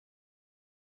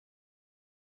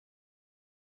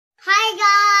Hi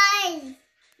guys!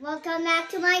 Welcome back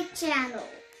to my channel.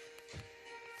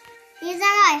 These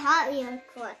are my Hot Wheels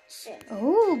collection.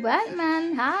 Oh,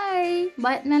 Batman. Hi.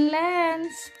 Batman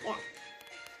Lens. Yeah.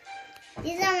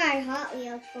 These are my Hot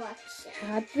Wheels collection.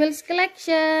 Hot Wheels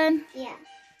collection. Yeah.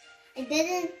 I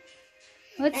didn't...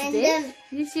 What's and this?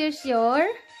 This is your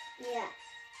yeah.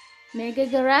 Mega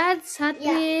Garage Hot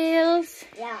Wheels.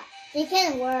 Yeah. It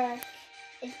can work.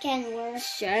 It can work.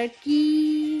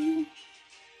 Sharky.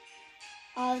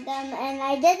 All of them. And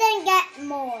I didn't get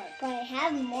more. But I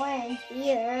have more in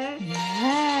here.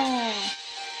 Yeah.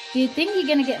 Do you think you're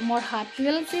going to get more Hot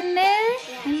Wheels in there?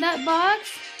 Yeah. In that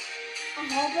box? I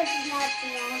hope it's not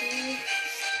wrong.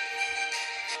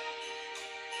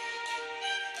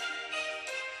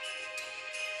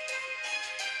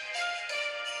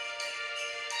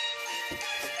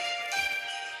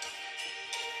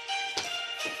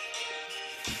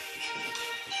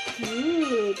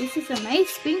 Ooh, this is a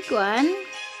nice pink one.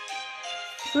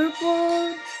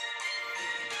 Purple.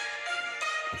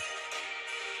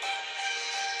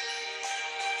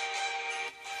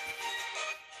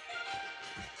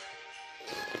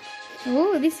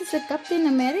 Oh, this is a Captain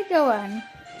America one.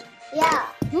 Yeah.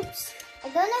 Oops. I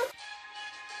don't know.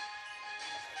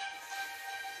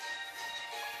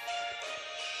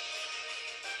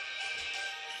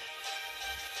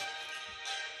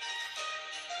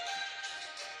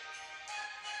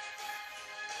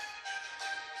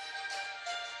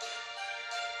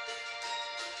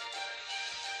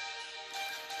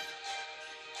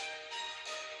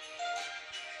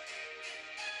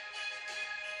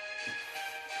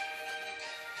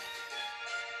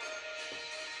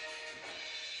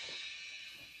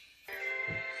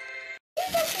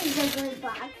 This is a good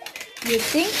box. You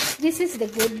think this is the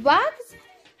good box?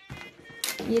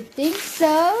 You think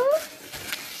so?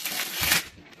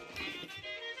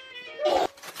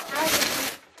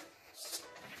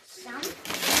 Some?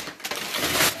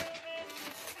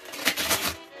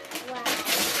 Wow.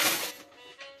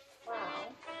 Wow.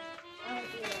 Oh,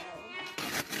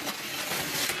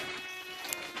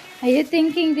 Are you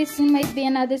thinking this might be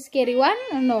another scary one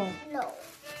or no? no.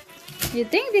 You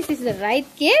think this is the right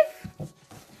gift?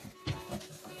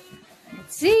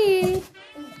 Let's see.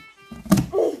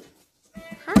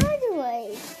 How do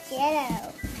I get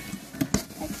out?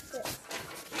 What's this?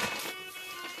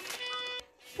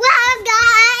 Wow,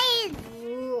 guys!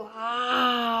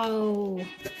 Wow!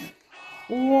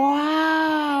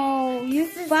 Wow! You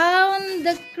found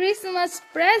the Christmas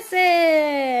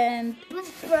present!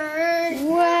 Whisper.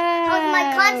 Wow! How's my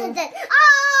continent? Ah!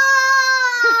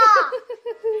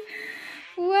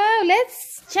 Wow!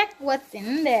 Let's check what's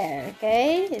in there,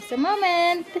 okay? Just a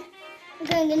moment.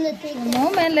 Okay, I'm gonna take A it.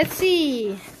 moment, let's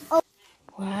see. Oh.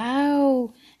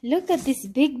 Wow! Look at this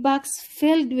big box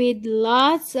filled with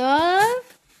lots of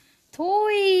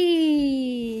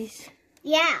toys.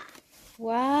 Yeah.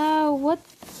 Wow!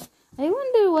 I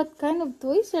wonder what kind of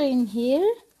toys are in here.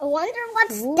 I wonder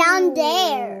what's down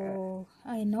there. Oh,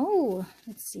 I know.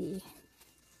 Let's see.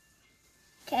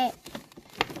 Okay.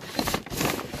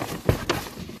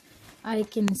 I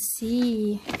can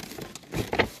see.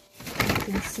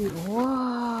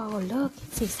 Wow, look,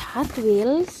 it says Hot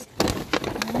Wheels.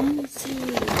 And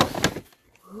see.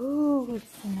 Oh,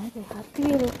 it's another Hot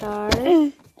Wheel car.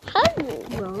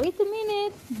 Well, wait a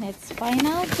minute. Let's find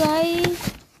out,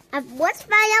 guys. Let's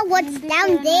find out what's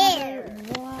down there.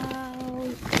 Wow,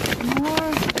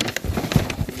 more.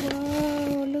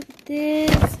 Wow, look at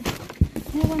this.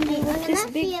 I wonder what this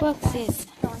big box is.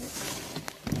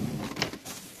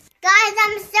 Guys,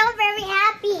 I'm so very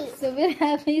happy. So we're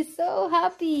happy, so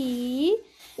happy.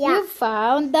 Yeah. You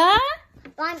found the...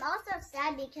 But I'm also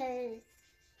sad because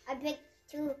I picked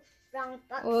two wrong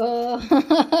boxes.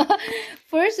 Oh.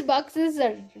 First boxes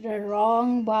are the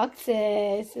wrong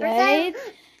boxes, right?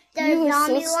 The You were so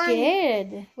zombie one.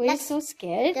 scared. Were you so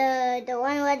scared? The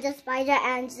one with the spider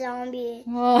and zombie.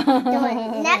 Wow.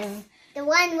 The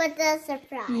one with the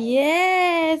surprise.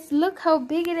 Yes, look how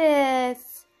big it is.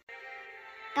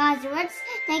 Guys, let's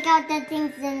take out the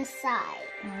things inside.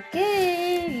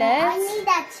 Okay, I need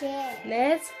that chair.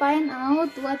 let's find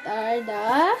out what are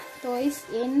the toys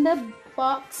in the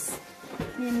box.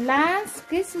 In last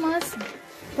Christmas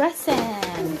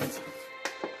present.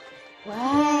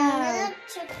 Wow.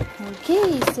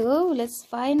 Okay, so let's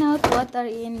find out what are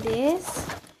in this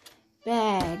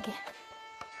bag.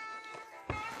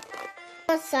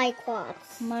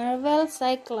 Cyclops. Marvel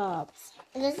Cyclops.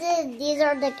 These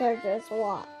are the characters.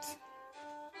 What?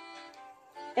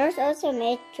 There's also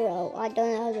Metro. I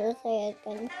don't know how to say it,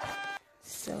 but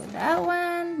So that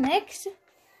one. Next.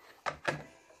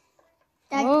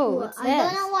 Deadpool. what's I don't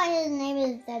this? know why his name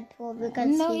is Deadpool because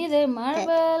No, he's either.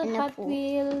 Marvel, in the Hot pool.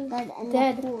 Wheels, Dead in the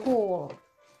Deadpool.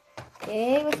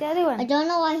 Okay, what's the other I one? don't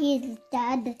know why he's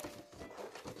dead.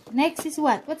 Next is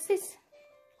what? What's this?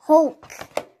 Hulk.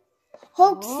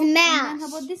 Hulk Oh, and smash. then how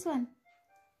about this one?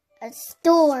 A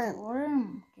storm.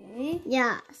 Storm. Okay.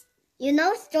 Yeah. You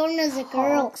know Storm is a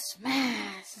girl. Hulk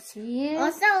smash. It's here.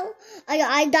 Also,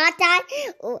 I got that.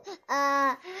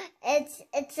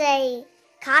 It's a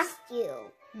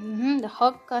costume. The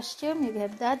Hulk costume. You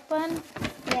get that one.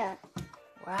 Yeah.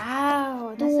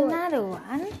 Wow. There's Door. another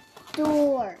one.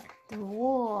 Door.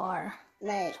 Thor.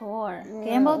 Like Thor.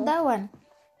 Okay, about that one.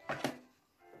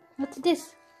 What's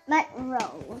this?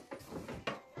 Metro.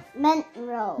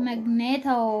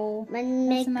 Magneto.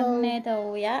 That's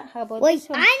Magneto. Yeah. How about Wait, this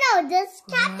one? I know this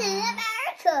Captain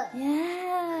America.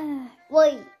 Yeah.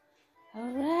 Wait, All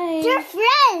right. they're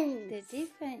friends. They're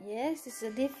different. Yes, it's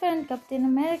a different Captain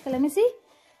America. Let me see.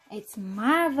 It's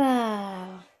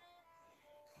Marvel.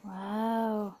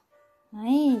 Wow.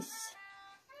 Nice.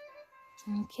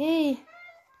 Okay.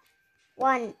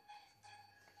 One.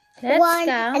 Let's One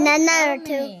count. and another How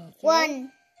two. many? Okay.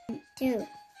 1, 2.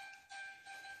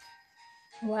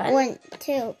 One. 1,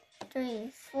 2,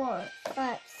 3, 4,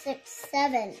 5, 6,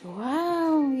 7.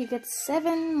 Wow, you got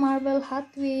 7 Marvel Hot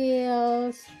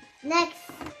Wheels. Next.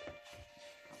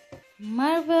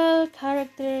 Marvel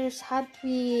characters Hot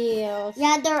Wheels.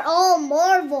 Yeah, they're all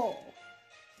Marvel.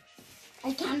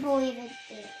 I can't believe it.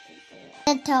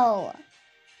 Magneto.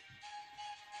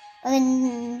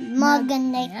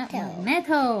 Magneto. Yeah,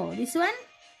 Magneto. This one?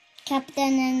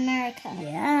 Captain America.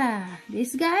 Yeah.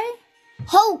 This guy?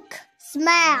 Hulk.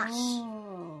 Smash.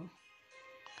 Oh.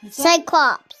 This one?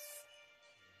 Cyclops.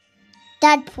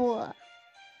 Deadpool.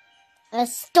 A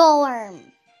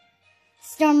storm.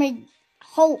 Stormy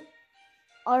Hulk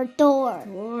or Thor.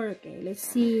 Thor. Okay, let's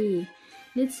see.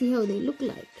 Let's see how they look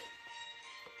like.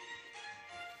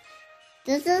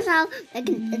 This is how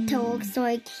Magneto looks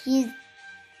like. He's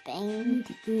banged.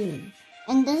 Pretty good.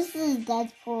 And this is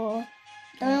Deadpool.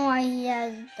 Don't know why he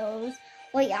has those.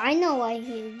 Wait, I know why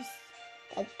he's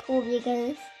Deadpool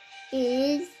because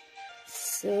he is.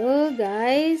 So,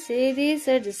 guys, these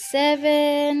are the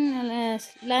 7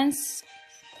 Lance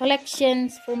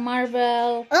collections for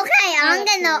Marvel. Okay, I'm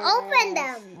gonna open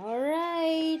them.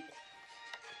 Alright.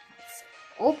 Let's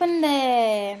open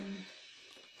them.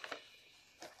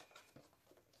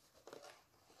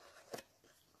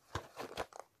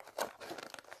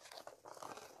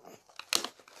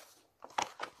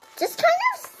 Just kind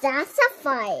of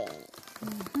satisfying.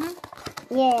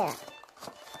 Yeah.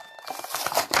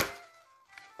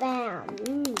 Bam.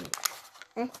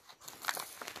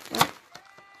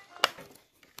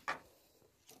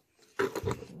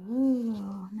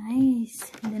 Oh,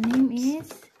 nice. The name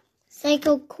is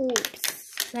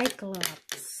Cyclops. Cyclops.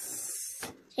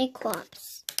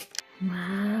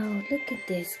 Wow, look at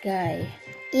this guy.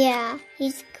 Yeah,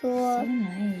 he's cool. So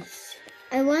nice.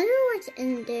 I wonder what's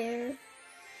in there.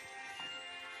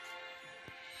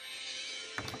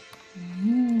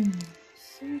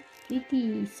 So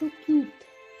pretty, so cute.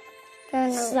 Don't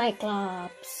know.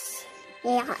 Cyclops.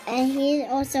 Yeah, and he's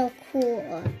also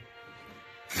cool.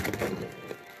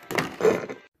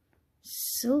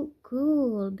 So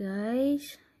cool,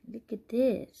 guys. Look at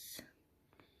this.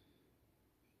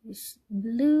 It's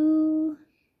blue,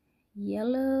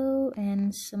 yellow,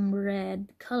 and some red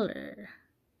color.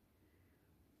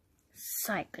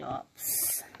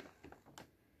 Cyclops.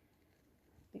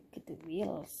 Look at the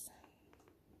wheels.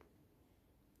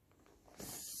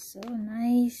 So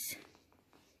nice.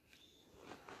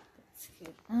 Let's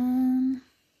get on.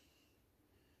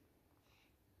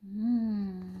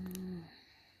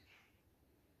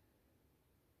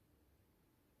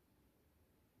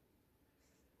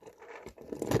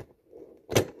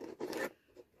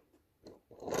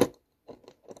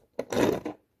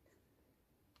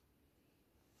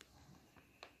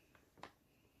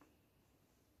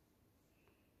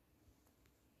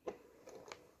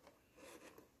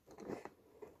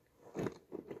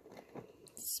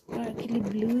 Sparkly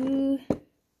blue.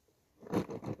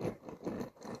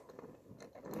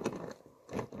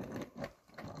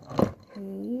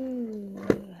 Ooh.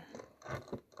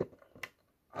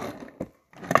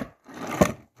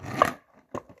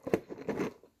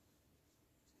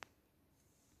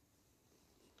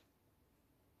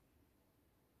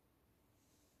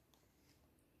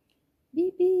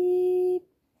 Beep beep.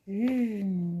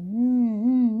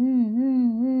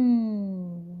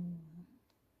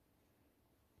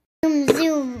 Zoom,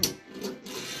 zoom.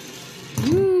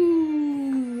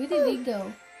 Ooh, where did it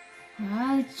go?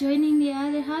 Ah, it's joining the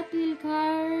other Hot Wheel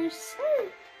cars.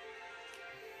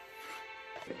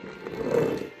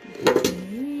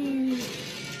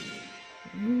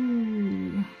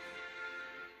 Ooh.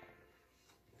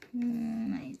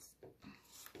 Nice.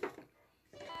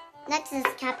 Next is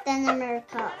Captain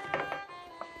America.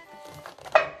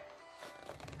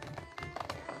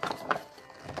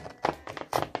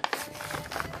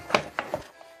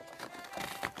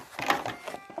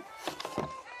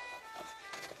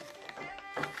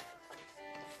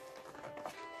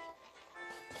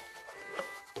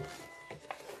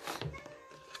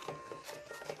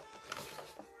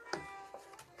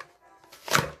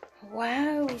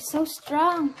 Wow, he's so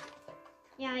strong.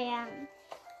 Yeah, I am.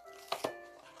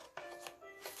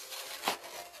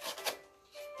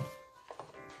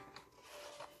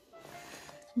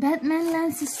 Batman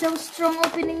Lance is so strong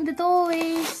opening the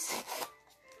toys.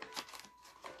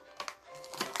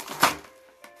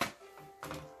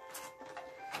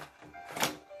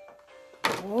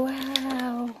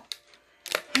 Wow.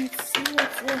 Let's see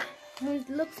what it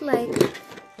looks like.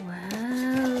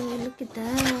 Wow, look at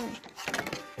that.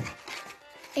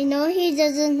 I know he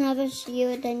doesn't have a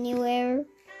shield anywhere.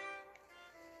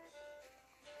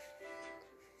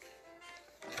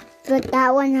 But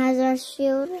that one has a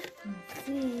shield. Let's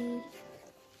see.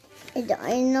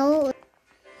 I know.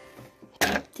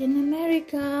 Captain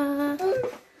America.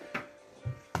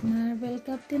 Marvel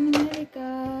Captain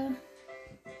America.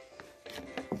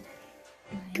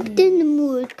 Captain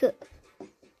America.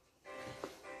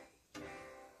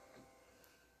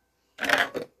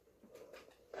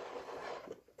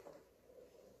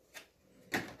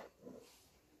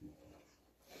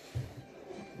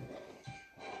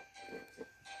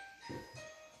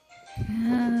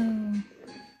 Wow.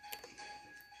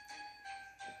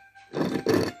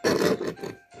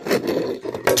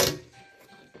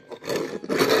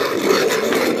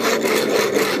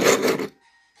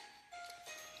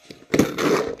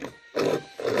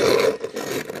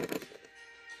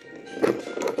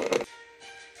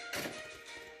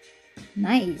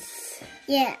 Nice.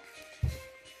 Yeah.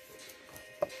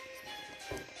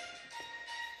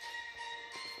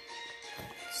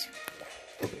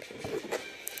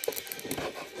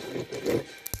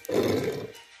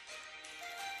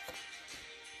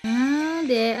 Now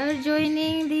they are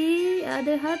joining the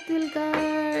other Hot Wheel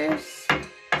cars.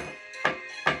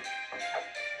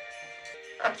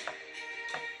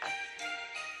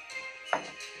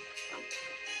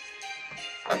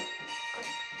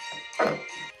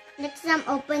 Next I'm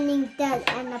opening that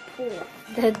and a pool.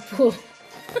 Deadpool.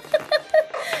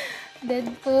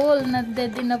 Deadpool, not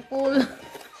dead in a pool.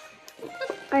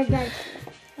 Or that.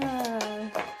 Ah.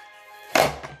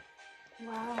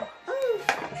 Wow. Oh,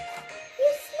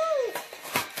 you smell it.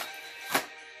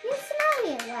 You smell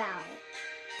it. Wow.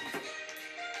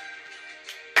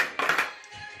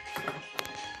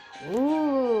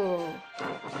 Ooh.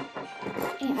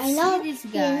 And I know this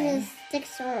guy. his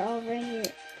sticks are over here.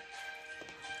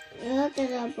 Look at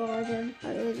that bottom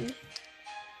already.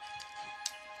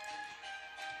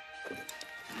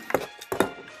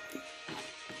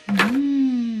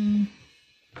 Mm.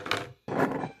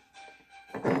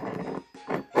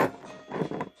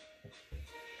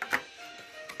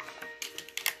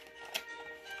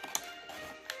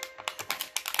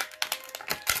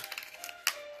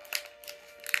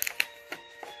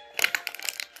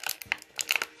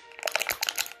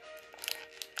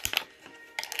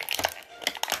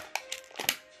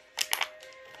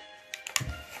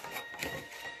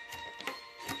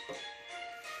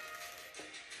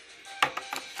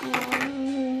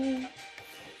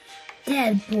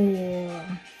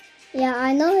 Deadpool. Yeah,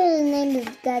 I know his name is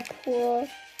Deadpool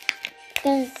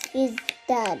because he's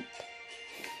dead.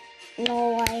 Know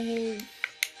why he's.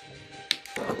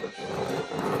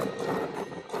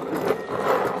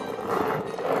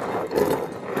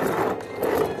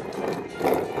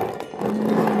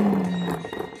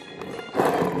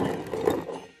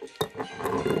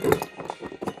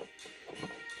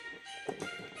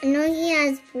 I know he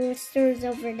has boosters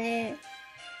over there.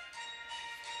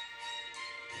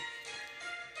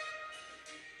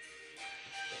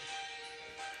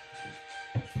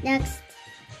 Next.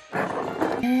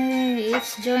 Hey,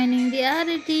 it's joining the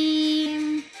other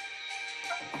team.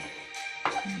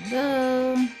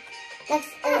 Go.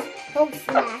 Next is Hulk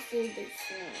smashing the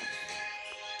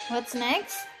smash. What's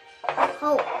next?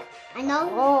 Hulk. I know.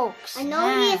 Oh, I know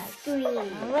he is smash.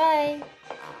 screaming. Alright.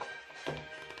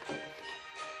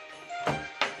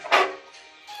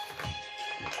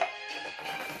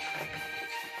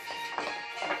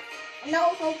 I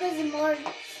know Hulk is more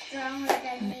stronger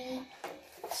than me.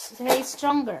 Say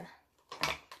stronger.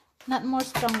 Not more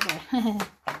stronger. I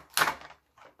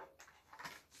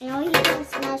know he can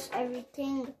smash smash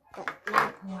everything. But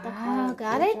not the Wow, part,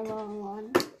 got like it? the long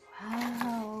one.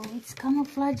 Wow, it's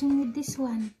camouflaging with this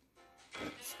one.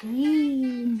 It's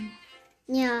green.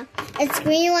 Yeah, it's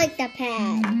green like the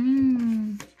pad.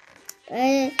 Mm-hmm.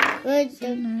 But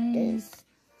So nice.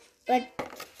 but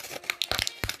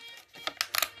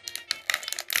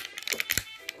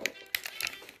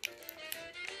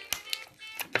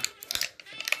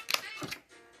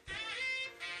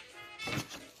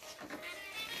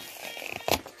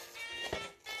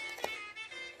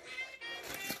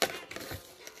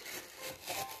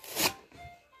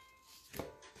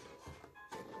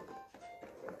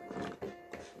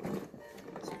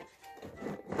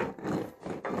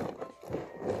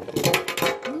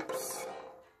Oops.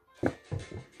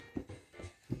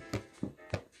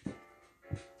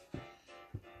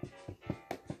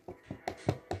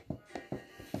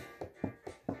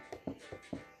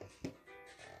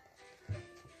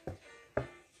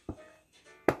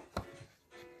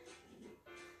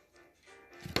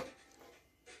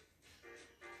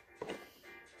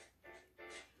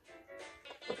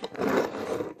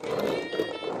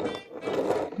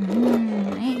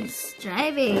 Nice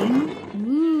driving.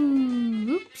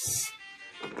 Ooh, oops.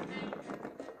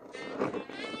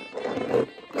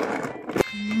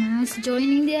 Now it's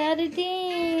joining the other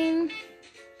team.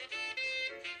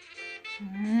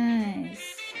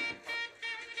 Nice.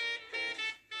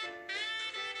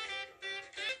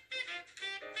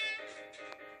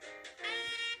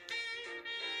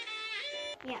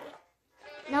 yeah,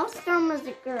 no, Storm was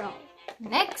a girl.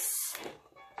 Next.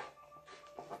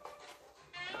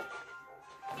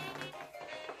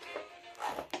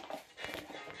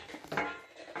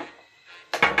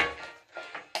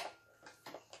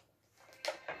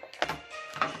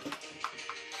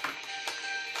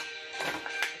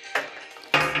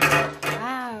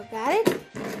 Wow, got it?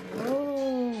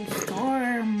 Oh,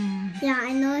 storm. Yeah,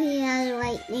 I know he has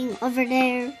lightning over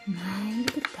there. My,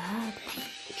 look at that.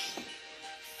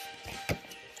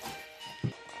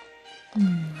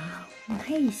 Wow,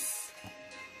 nice.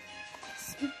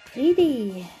 So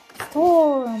pretty.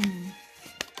 Storm.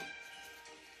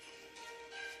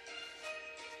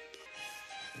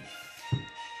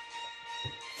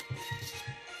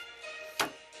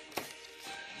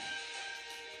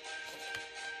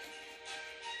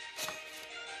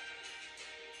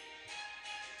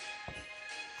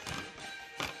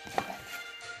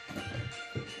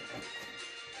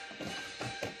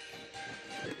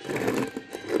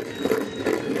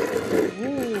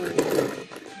 Ooh.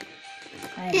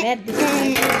 I bet this one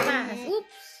is fast.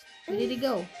 Oops. Where did it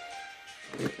go?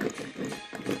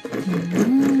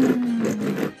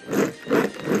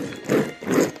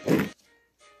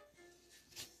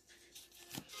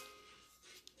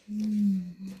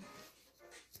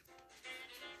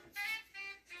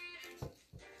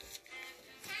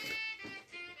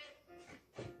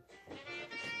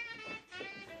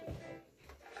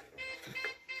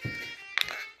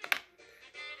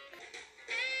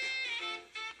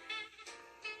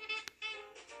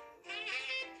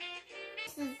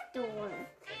 This is door.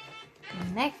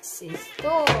 Next is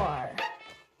door.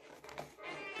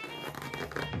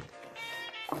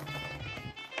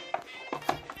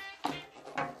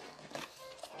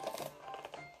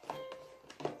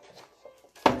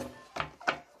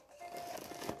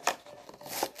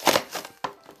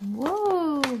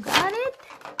 Whoa, got it?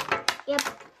 Yep.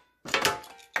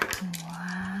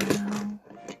 Wow.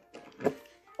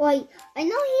 Wait, I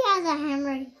know he has a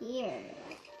hammer here.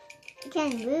 He can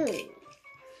move.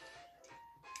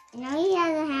 I know he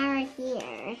has a hammer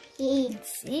here.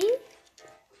 See?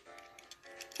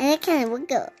 And it can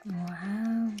wiggle.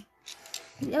 Wow.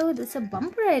 Oh, that's a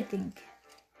bumper, I think.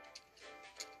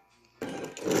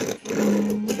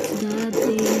 What's that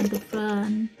thing in the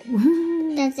front?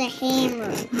 That's a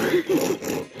hammer.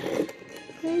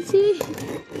 Let's see.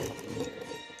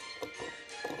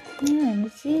 Yeah,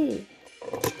 let's see.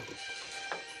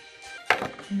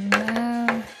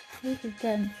 Wow. Look at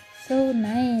that. So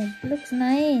nice. Looks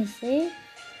nice, eh?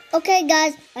 Okay,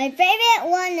 guys, my favorite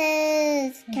one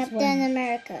is Which Captain one?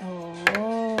 America.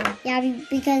 Oh. Yeah,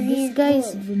 because This he's guy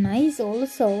is blue. nice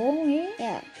also, eh?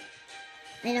 Yeah.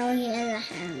 I know he has a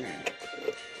hammer.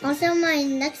 Also, my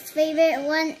next favorite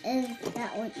one is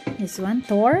that one. This one,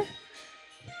 Thor?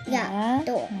 Yeah,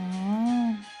 Thor.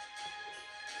 Oh.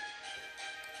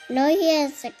 No, he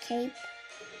has a cape.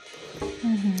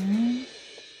 Mm-hmm.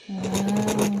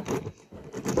 Wow.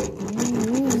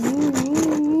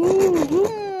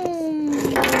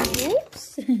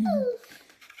 Oops.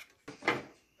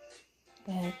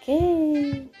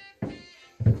 Okay.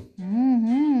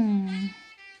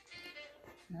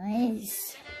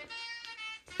 Nice.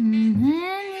 And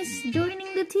it's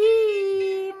joining the the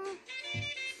team.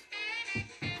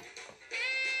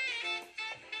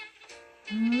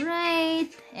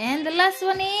 Alright. And the last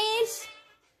one is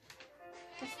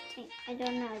I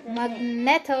don't know.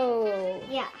 Magneto.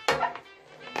 Yeah.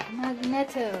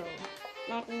 Magneto.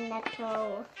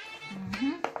 Magneto.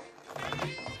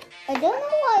 I don't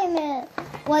know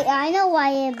why I know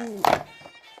why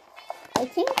I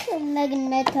think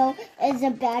Magneto is a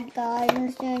bad guy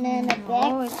and in a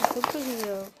Oh, it's a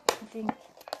superhero. I think.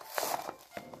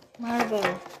 Marvel.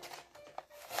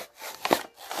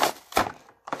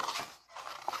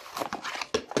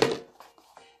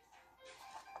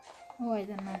 Oh, I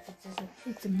don't know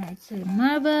if it's a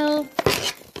Marvel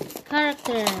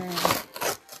character.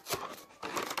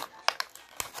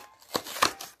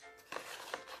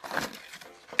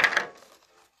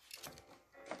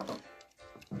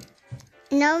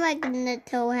 No,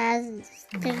 Magneto has this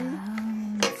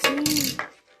thing. Let's see.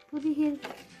 Put it here.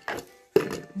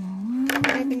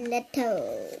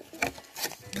 Magneto.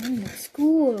 Oh, looks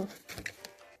cool.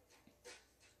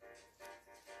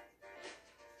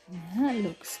 Yeah, it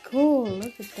looks cool.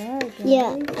 Look at that, guys.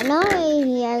 Yeah, I know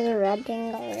he has a red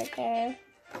thing over there.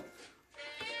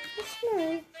 It's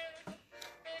nice.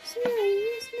 It's nice.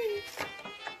 It's nice.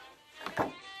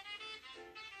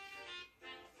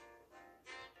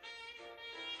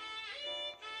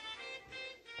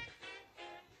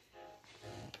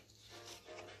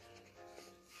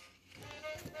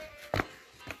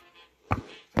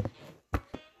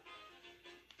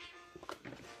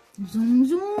 Zoom,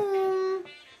 zoom.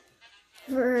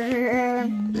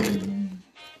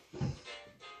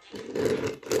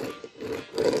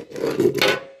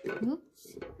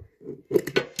 Oops.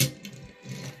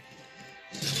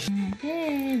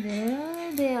 Okay,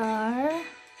 there they are.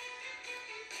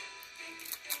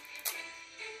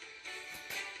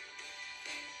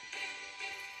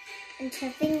 And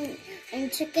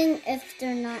checking if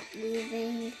they're not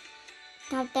leaving.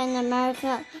 Captain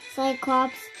America,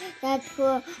 Cyclops,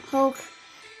 Deadpool, Hulk,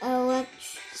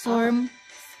 Storm.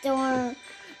 Storm,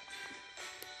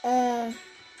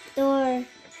 Thor,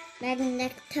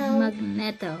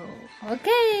 Magneto.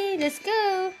 Okay, let's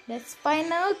go. Let's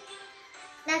find out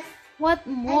what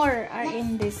more are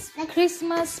in this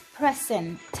Christmas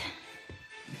present.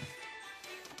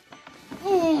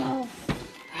 Oh,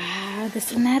 wow,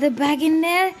 there's another bag in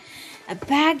there. A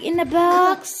bag in a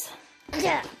box.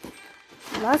 Yeah.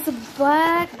 Lots of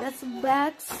bags. Lots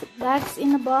of bags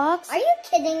in a box. Are you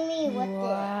kidding me?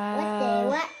 Wow.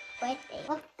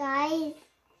 What, guys?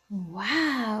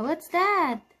 Wow, what's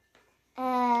that?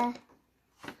 What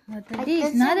are these?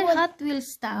 guess Another it was- Hot Wheels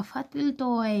stuff. Hot Wheel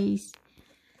toys.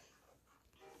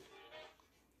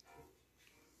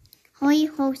 Holy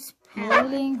horsepower.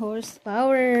 Rolling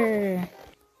horsepower.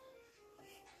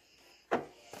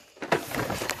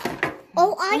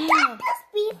 Oh, I got this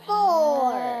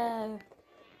before. Wow.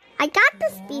 I got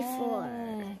this before.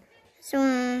 Yeah. So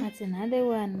That's another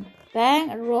one. Bang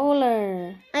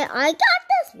roller. I got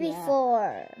this Yeah.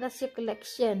 before. That's your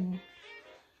collection.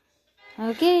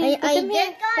 Okay, put them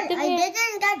here. Put them I here.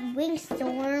 didn't get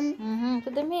Wingstorm.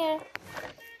 Put them here.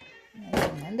 There's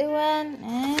another one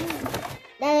and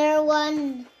Another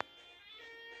one.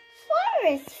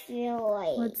 Forest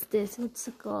Field. what's this? What's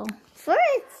it called?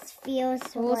 Forest Field.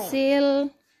 Fossil.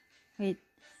 Wait.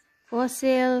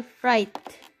 Fossil Fright.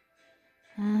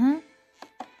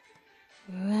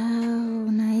 Wow,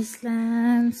 nice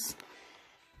lamps.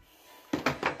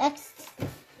 Next.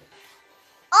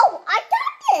 Oh, I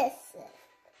got this.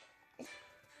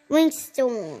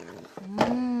 Wingstorm.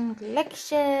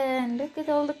 Collection. Look at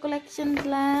all the collections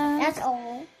lamps. That's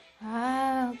all.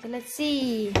 Wow. Okay, let's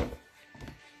see.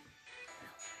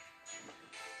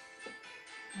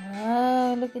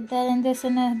 Wow, look at that. And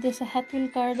there's a Hot Wheel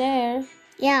car there.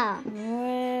 Yeah.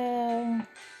 Wow.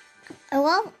 I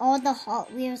love all the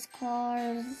Hot Wheels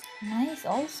cars. Nice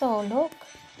also. Look.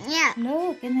 Yeah.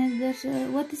 Look. And then there's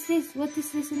what is this? What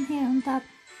is this in here on top?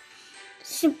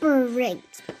 Super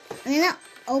rigged. I'm gonna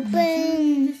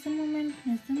open. Just a moment.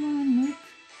 Just a moment. Look.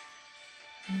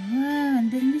 Wow.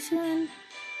 And then this one.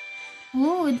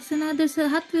 Oh, it's another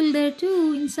Hot Wheel there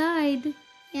too inside.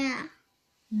 Yeah.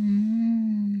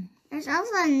 Mm. There's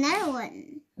also another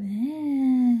one.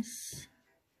 Yes.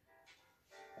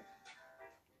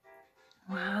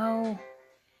 Wow.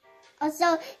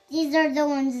 Also, these are the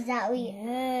ones that we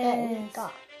Yes.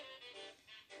 got.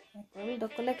 All the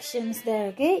collections there.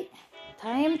 Okay.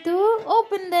 Time to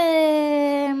open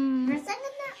them. First, I'm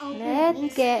gonna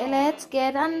open Let's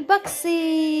get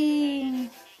unboxing.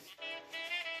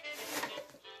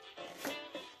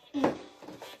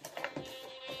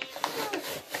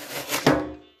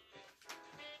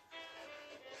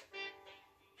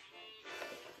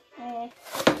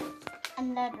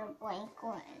 another blank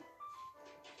one.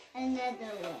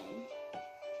 Another one.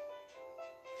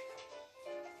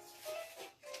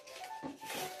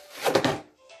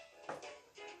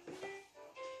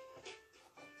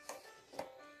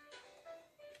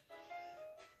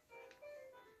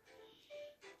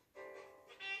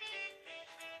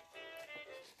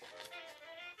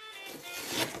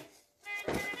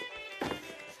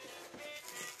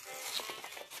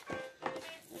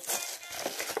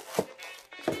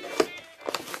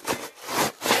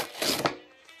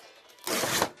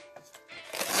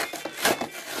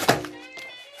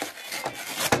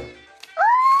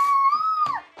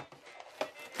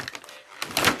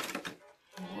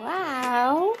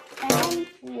 Wow.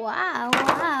 Wow,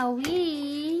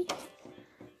 wowie.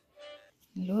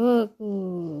 Look.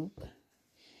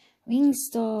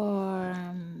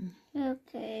 Wingstorm.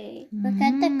 Okay, look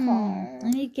at the car.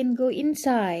 And you can go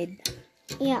inside.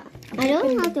 Yeah, I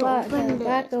don't know how to open the this.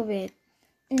 back of it.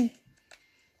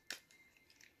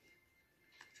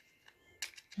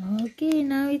 Okay,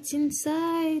 now it's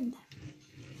inside.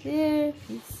 There.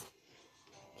 It's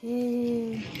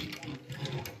okay.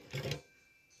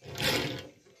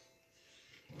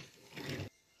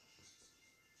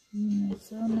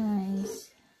 So nice.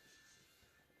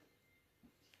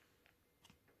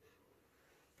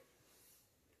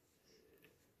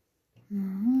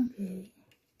 Okay.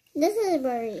 This is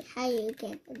very how you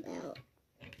get it out.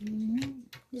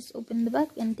 Just open the back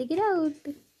and take it out.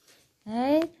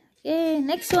 Right? Okay,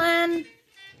 next one.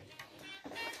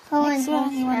 Next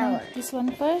one. You want this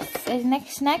one first?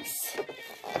 Next.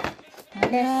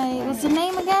 Alright. What's the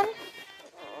name again?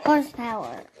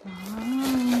 Horsepower.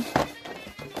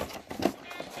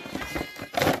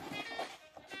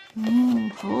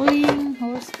 Hauling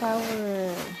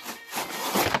horsepower.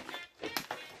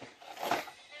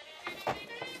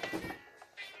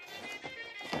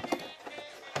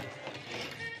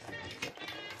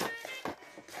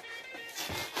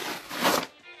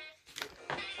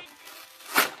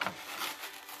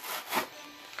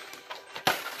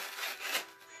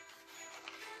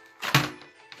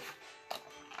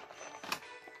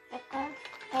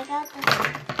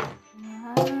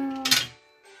 Wow.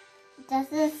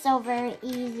 This is so very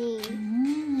easy.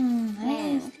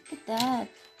 Nice. Look at that.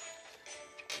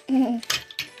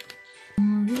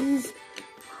 This is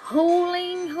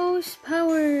hauling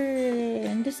horsepower.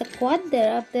 And there's a quad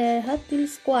there up there. Hot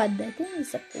Wheels quad. I think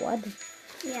it's a quad.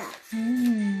 Yeah.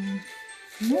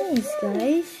 Nice,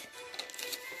 guys.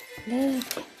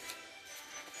 Look.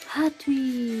 Hot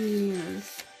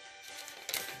Wheels.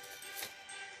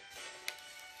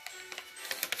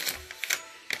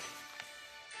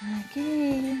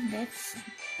 Okay,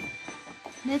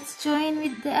 let's join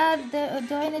with the other.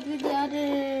 Join it with the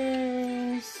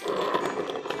others.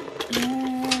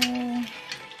 Yeah.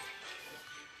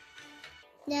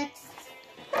 Next.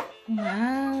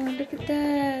 Wow, look at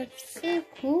that. So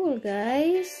cool,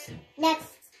 guys.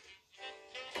 Next.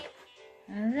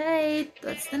 Alright,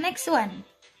 what's the next one?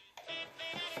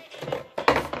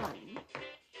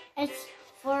 It's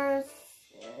for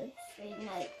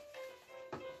night.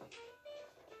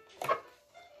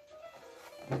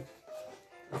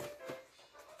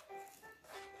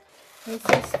 This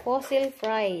is fossil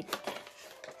fried.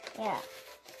 Yeah.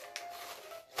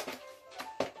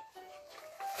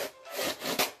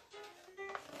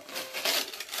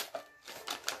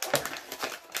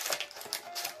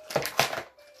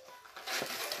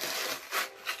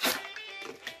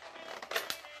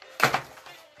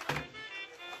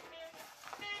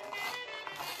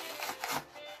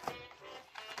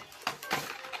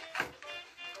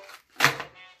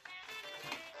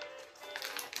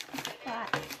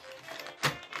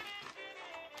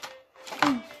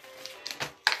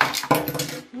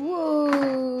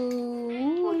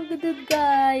 Whoa! Look at that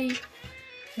guy.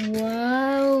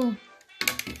 Wow!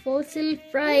 Fossil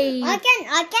fried. I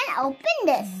can open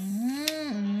this.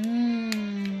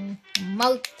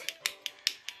 Mouth.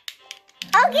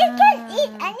 Oh, you can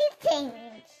eat anything.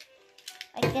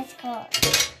 Like this car.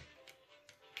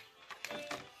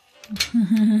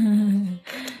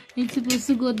 It's supposed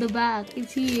to go at the back.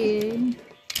 It's here.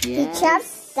 Yes. Ketchup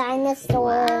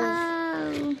dinosaurs.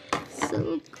 Wow.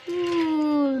 So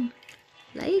cool.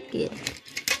 Like it.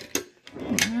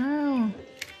 Wow.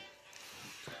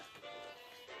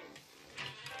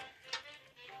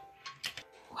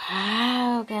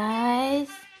 Wow, guys.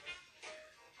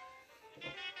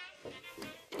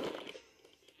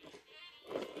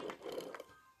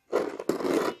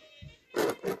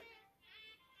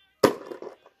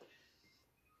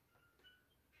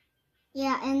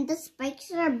 Yeah, and the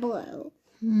spikes are blue.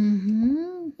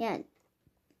 Mm-hmm. Yeah.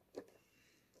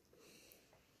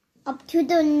 Up to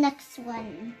the next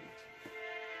one.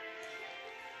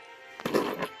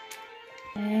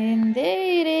 And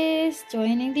there it is,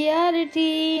 joining the other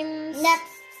teams. Next.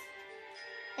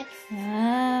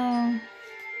 Wow.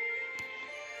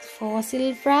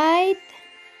 Fossil fright.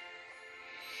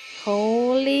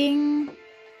 Howling.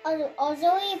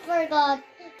 Also, we forgot.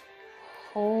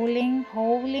 Howling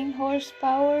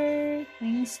horsepower.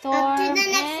 Wingstorm. Up to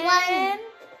the next one.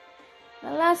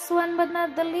 The last one but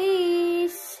not the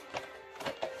least.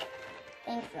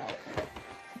 Thanks,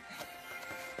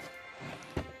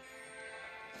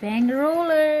 Bang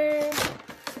roller.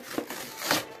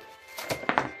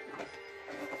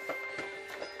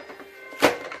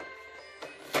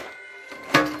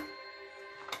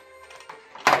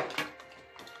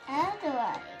 How do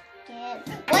I get?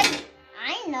 Wait,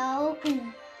 I know.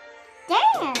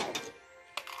 Dad.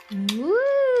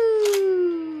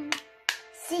 Woo!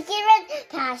 Secret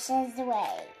passes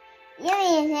away. You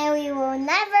mean that we will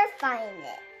never find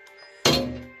it.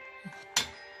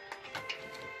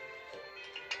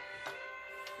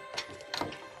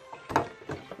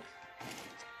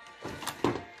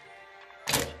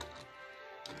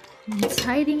 It's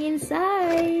hiding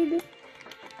inside.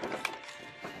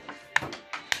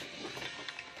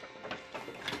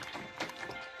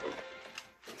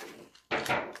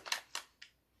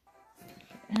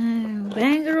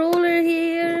 Bang roller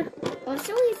here.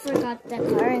 Also, we forgot the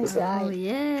car inside. Oh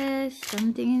yes,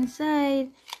 something inside.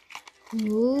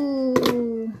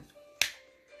 Ooh.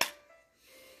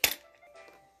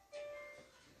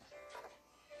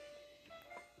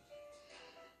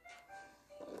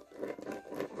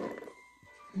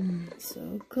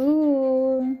 So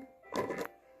cool.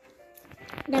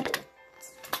 Look.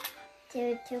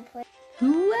 Two point.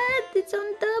 What? It's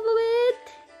on top of it.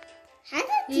 How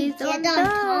did he It's get on on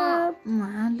top? top.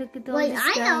 Wow, look at all Wait, these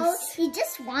I know. guys. He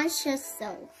just wants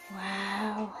yourself.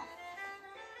 Wow.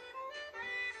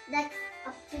 Next,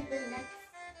 up to the next.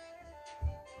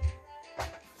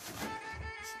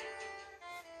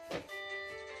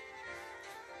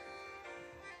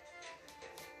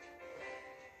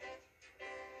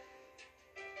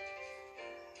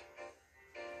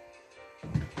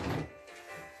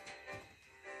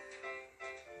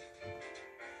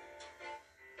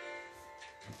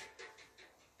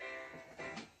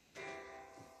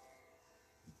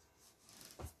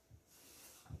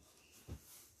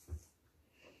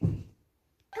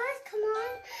 Guys, come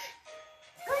on.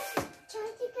 Guys, try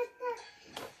to get that.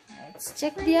 Let's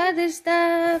check the other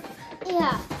stuff.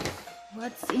 Yeah.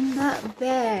 What's in that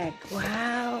bag?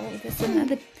 Wow, there's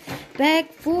another bag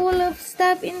full of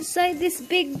stuff inside this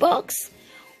big box.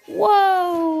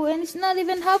 Whoa, and it's not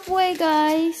even halfway,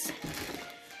 guys.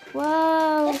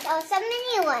 Wow. There's also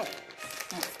many ones.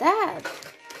 What's that?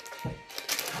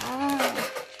 Wow.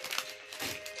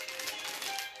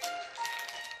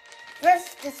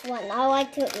 First, this one. I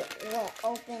like to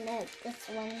open it. This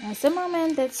one. Just a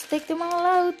moment, let's take them all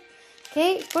out.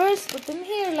 Okay, first put them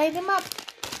here, light them up.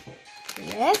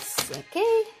 Yes,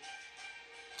 okay.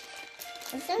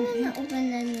 I'm gonna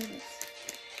open this.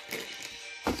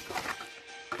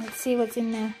 Let's see what's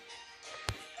in there.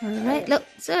 Alright, look,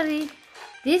 sorry.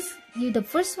 The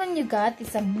first one you got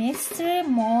is a mystery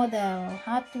model,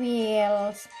 Hot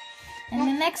Wheels. And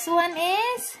the next one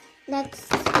is Next.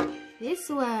 this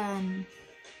one,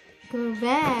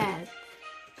 Corvette.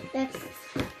 Next.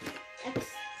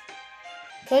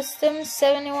 Custom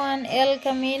 71 El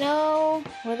Camino.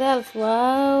 What else?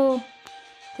 Wow.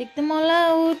 Take them all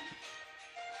out.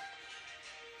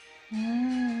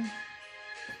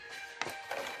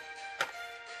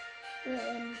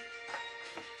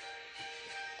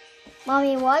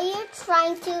 Mommy, what are you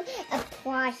trying to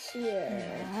apply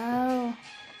here? Wow.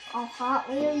 A Hot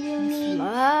Wheel, you mean?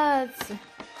 Lots.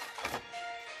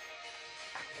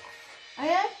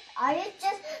 Are you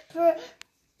just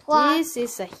This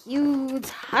is a huge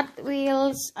Hot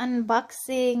Wheels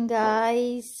unboxing,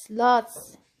 guys.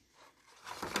 Lots.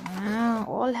 Wow,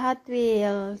 all Hot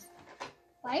Wheels.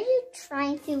 Why are you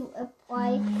trying to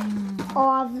apply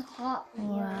all the Hot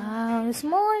Wheels? Wow, there's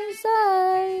more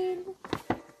inside.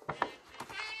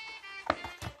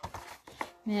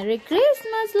 Merry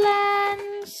Christmas,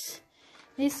 Lance.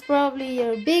 This is probably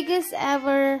your biggest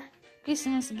ever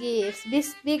Christmas gifts.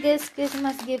 Biggest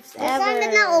Christmas gifts ever. I'm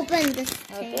gonna open this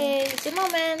thing. Okay, just a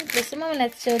moment.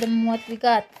 Let's show them what we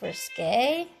got first,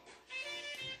 okay?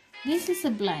 This is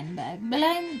a blind bag.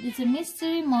 Blind, it's a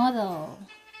mystery model.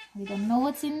 We don't know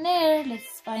what's in there.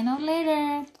 Let's find out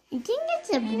later. I think it's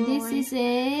a blue And this one. is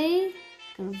a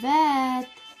Corvette.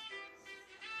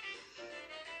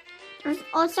 There's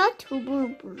also two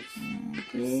bloopers.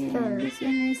 Okay, and this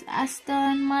one is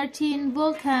Aston Martin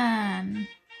Vulcan.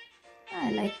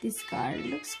 I like this car. It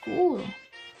looks cool.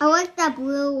 I like the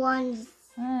blue ones.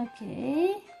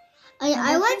 Okay.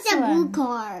 I like the blue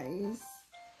cars.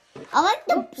 I like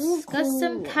the blue Got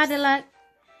some cars. Cadillac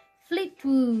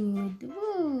Fleetwood.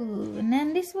 Woo. And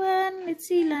then this one, let's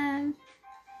see, land.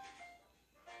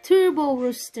 Turbo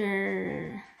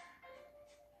Rooster.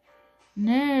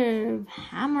 Nerve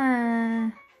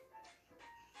Hammer.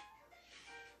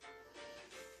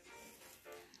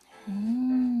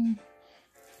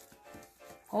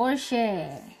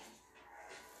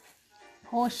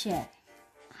 Porsche.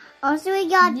 Also, we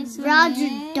got This one Roger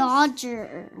is-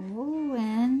 Dodger. Oh,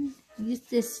 and use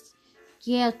this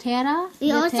Giotera.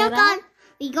 We also got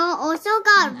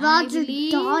I Roger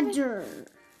believe- Dodger.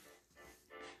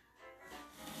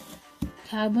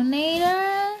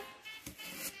 Carbonator.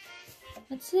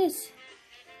 What's this?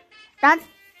 That's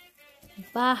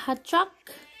Baja truck.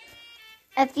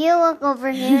 if you look over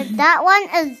here, that one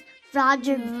is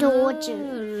Roger Dodger.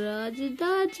 Oh, Roger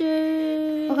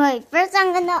Dodger. Okay, first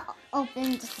I'm gonna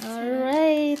open this.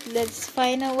 Alright, let's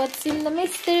find out what's in the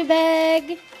mystery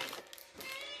bag.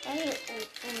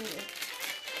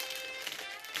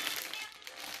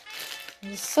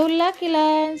 You're so lucky,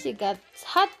 Lance. You got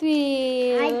Hot I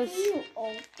Wheels. do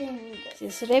open this.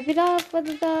 Just rip it up, put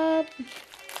it up.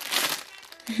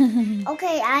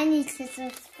 Okay, I need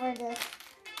scissors for this.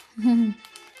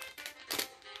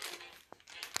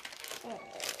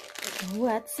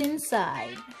 What's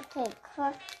inside? Okay,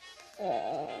 cut.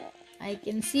 I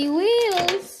can see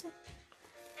wheels.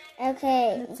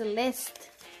 Okay. It's a list.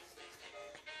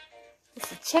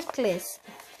 It's a checklist.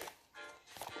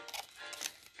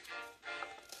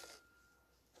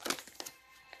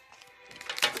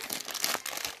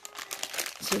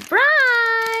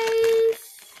 Surprise!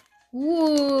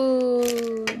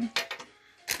 Whoa!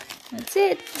 That's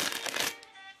it.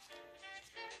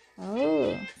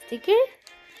 Oh, sticker?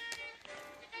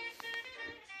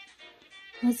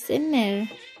 What's in there?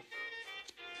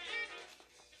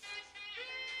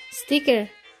 Sticker.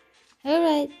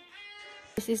 Alright.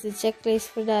 This is the checklist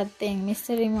for that thing.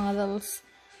 Mystery models.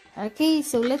 Okay,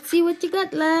 so let's see what you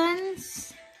got,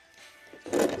 Lance.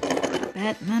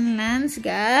 Batman Lance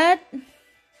got.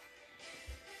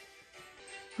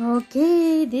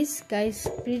 Okay, this guy's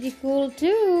pretty cool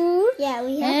too. Yeah,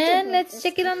 we have And to. let's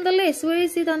check it on the list. Where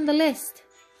is it on the list?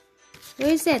 Where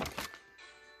is it?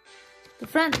 The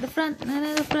front.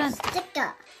 No, the front.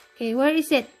 Sticker. Okay, where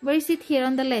is it? Where is it here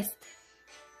on the list?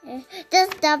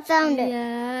 Just I found it.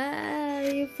 Yeah,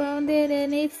 you found it,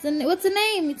 and it's what's the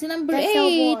name? It's number Diesel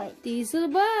 8. Boy. Diesel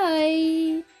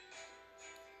Boy.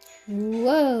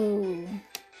 Whoa.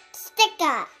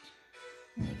 Sticker.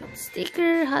 I got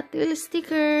sticker, Hot Wheels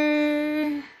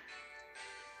sticker.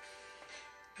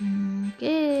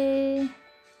 Okay, you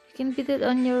can put it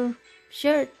on your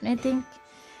shirt. I think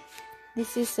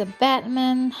this is a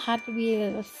Batman Hot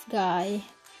Wheels guy.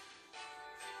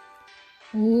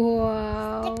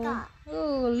 Wow. Sticker.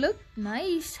 Oh, look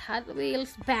nice. Hot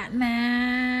Wheels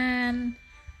Batman.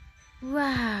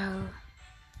 Wow.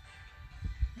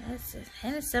 That's a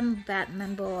handsome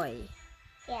Batman boy.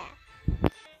 Yeah.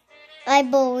 I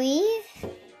believe.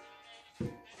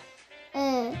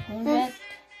 Red.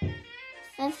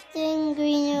 15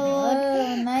 green Oh,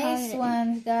 wood. nice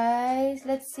ones, guys.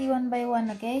 Let's see one by one,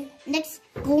 okay? Next,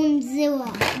 Godzilla.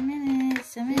 A minute.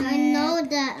 I know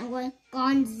that one.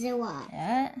 Godzilla.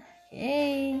 Yeah.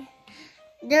 Okay.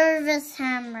 Nervous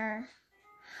hammer.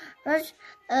 First,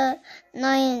 9,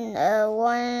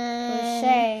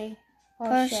 1.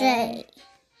 Crochet.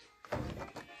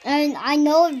 And I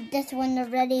know this one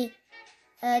already.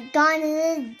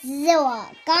 Godzilla.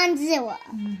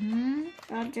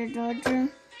 Roger Dodger.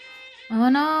 Oh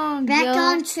no. Back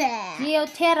on track.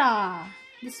 Giotera.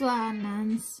 This one,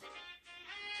 Nance.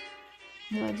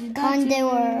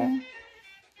 Condor.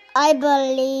 I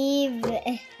believe.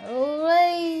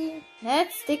 Alright.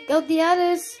 Let's take out the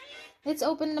others. Let's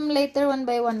open them later one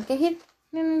by one. Okay, here.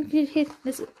 Here.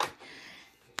 Let's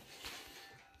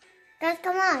Guys,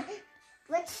 come on.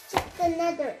 Let's check the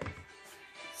nether.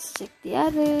 check the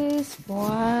others.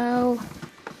 Wow.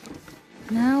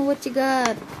 Now what you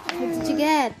got? What did you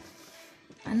get?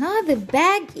 Another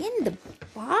bag in the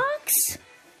box?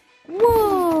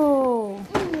 Whoa.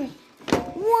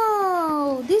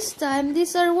 Whoa. This time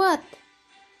these are what?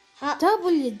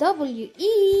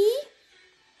 WWE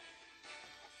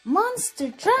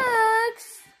Monster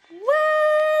Trucks.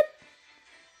 What?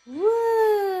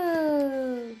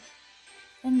 Whoa.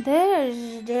 And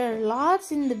there are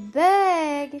lots in the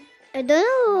bag. I don't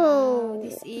Oh, know.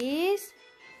 this is,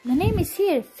 the name is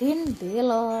here, Finn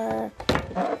Balor.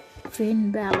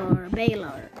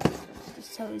 Baylor.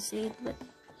 That's how you say it, but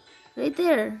right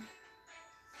there.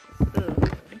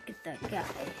 Look at that guy.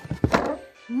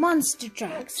 Monster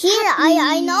trucks.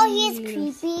 I know he's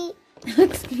creepy.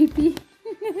 Looks creepy.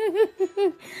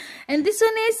 And this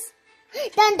one is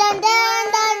Dun dun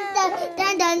dun dun dun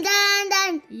dun dun dun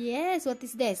dun. yes. What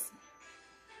is this?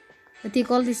 What do you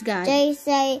call this guy? They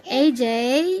say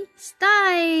AJ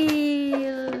Styles.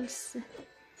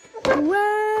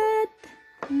 What?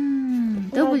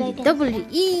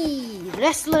 WWE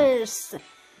wrestlers.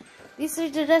 These are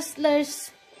the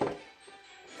wrestlers.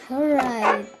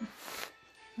 Alright.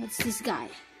 What's this guy?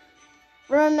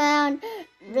 Roman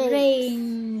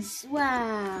Reigns.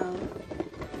 Wow.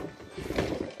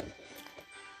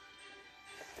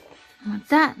 What's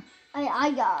that?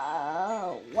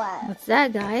 What? What's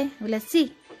that guy? Well, let's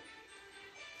see.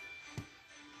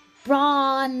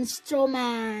 Braun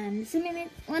Strowman. Just a minute.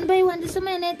 One by one. Just a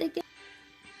minute. Okay.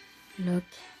 Look.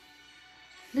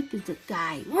 Look at the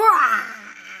guy.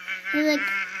 He's like,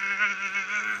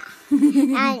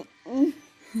 and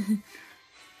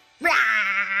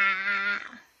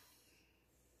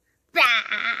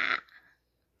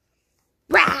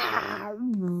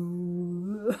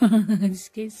It's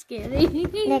scary.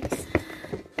 next.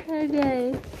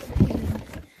 Okay.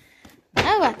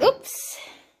 Now what? Oops.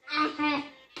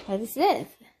 What is this?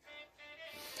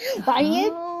 Are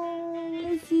you Oh,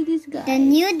 let's see this guy. the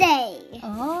new day?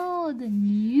 Oh, the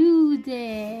new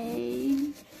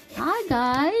day. Hi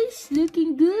guys,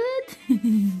 looking good.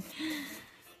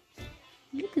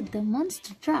 Look at the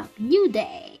monster truck. New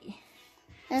day.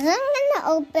 And I'm gonna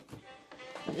open.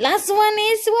 Last one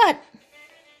is what?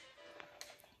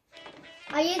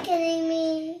 Are you kidding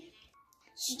me?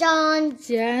 John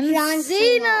John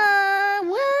Cena.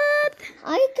 What?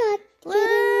 I got What?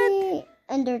 kidding me.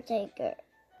 Undertaker.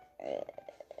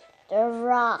 The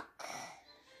Rock.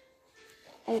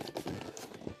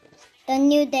 The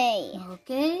New Day.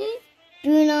 Okay.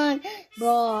 Bruno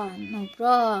Braun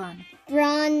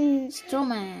Braun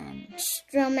Strowman.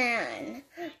 Strowman.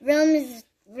 Rome's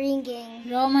ringing.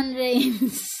 Roman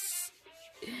Reigns.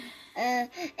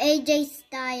 AJ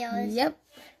Styles. Yep.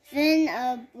 Finn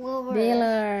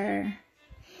Baylor.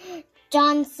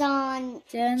 John John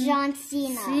Cena.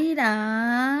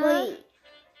 Cena. Wait.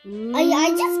 I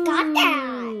just got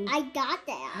that. I got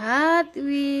that. Hot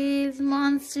Wheels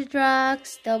Monster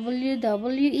Trucks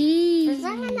WWE. First,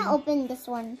 I'm gonna open this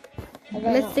one.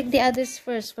 Let's take the others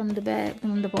first from the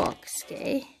box,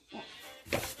 okay?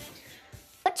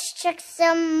 Let's check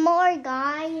some more,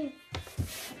 guys.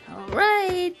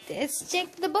 Alright, let's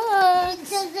check the box.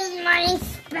 This is my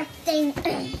expecting.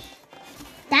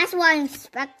 That's what I'm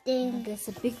expecting. There's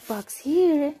a big box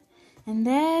here. And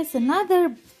there's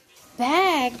another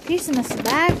bag, Christmas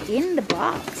bag in the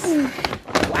box.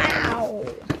 Wow.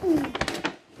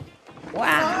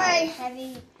 Wow.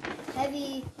 Sorry,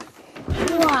 heavy.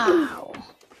 Wow.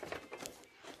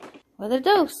 What are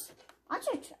those?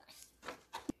 Monster trucks.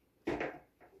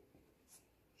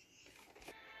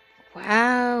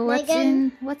 Wow,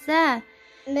 what's that?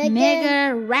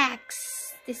 Mega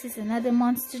Rex. This is another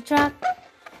monster truck.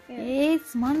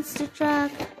 It's monster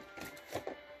truck.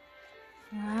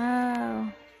 Wow.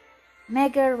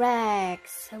 Mega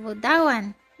Rex. How about that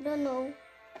one? Don't know.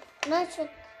 Not sure.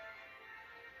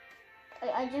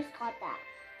 I just got that.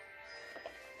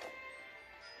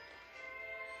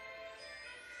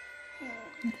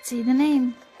 Let's see the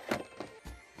name.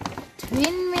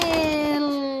 Twin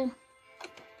Mill.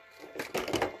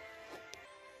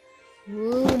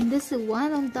 Whoa, and this is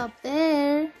one on top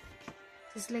there.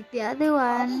 Just like the other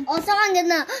one. Also, I'm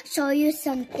gonna show you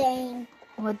something.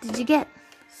 What did you get?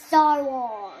 Star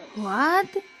Wars. What?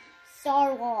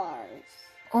 Star Wars.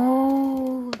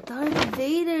 Oh, Darth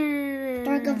Vader.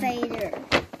 Dark Vader.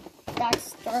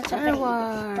 That's Dark Star Vader.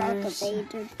 Wars. Dark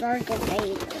Vader. Dark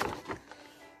Vader.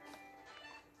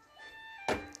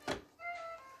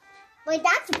 Wait,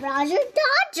 that's Roger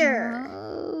Dodger.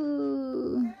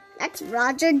 Oh. That's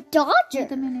Roger Dodger.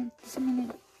 Wait a minute. Just a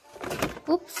minute.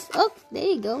 Oops. Oh, there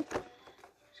you go.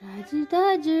 Roger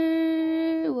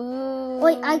Dodger. Whoa.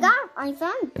 Wait, I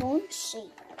found Bone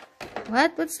Shaker.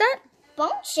 What? What's that?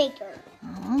 Bone Shaker.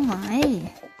 Oh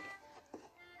my.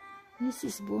 This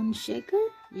is Bone Shaker?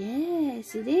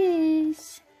 Yes, it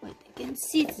is. Wait, I can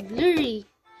see it's blurry.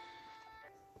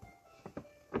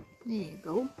 There you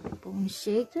go. Bone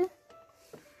Shaker.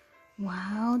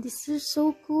 Wow, these are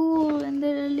so cool. And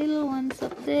there are little ones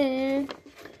up there.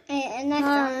 And I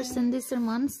Cars, found, and these are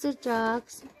monster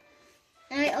trucks.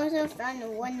 I also found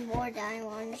one more that I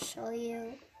want to show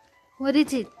you. What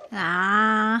is it?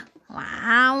 Ah,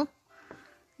 wow.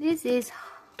 This is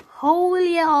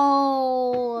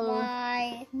Hotwheels.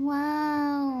 Why?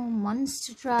 Wow,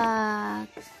 monster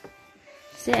trucks.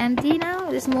 Is it empty now?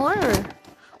 There's more.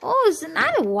 Oh, it's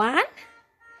another one.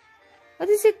 What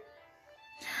is it?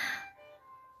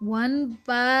 One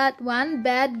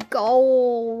bad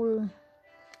goal.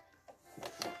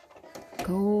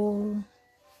 Goal.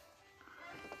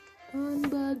 One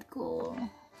bad goal.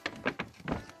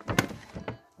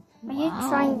 Are you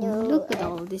trying to look at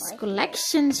all these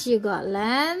collections you got,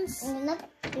 Lance? I'm gonna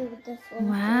do this one.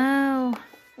 Wow.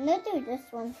 I'm gonna do this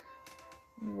one.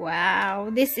 Wow,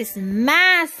 this is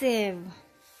massive.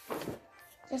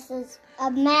 This is a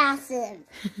massive.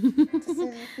 This is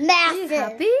Are massive. you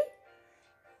happy?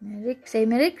 Say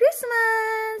Merry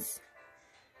Christmas.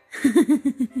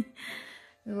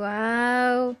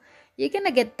 Wow. You're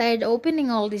gonna get tired opening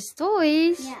all these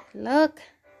toys. Yeah. Look.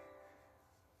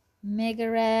 Mega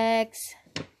Rex.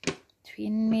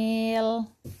 Twin Mill.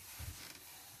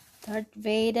 Darth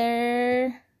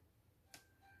Vader.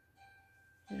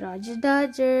 Roger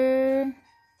Dodger.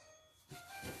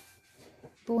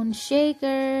 Bone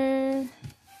Shaker.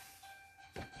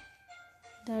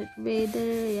 Darth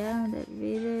Vader, yeah, Darth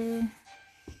Vader.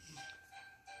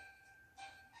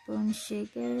 Bone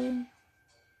Shaker.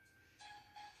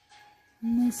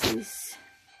 Mrs.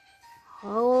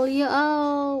 Oh,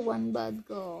 yeah, one bad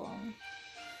goal.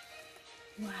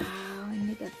 Wow, and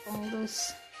you got all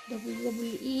those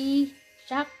WWE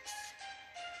sharks.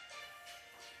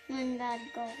 One bad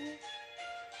goal.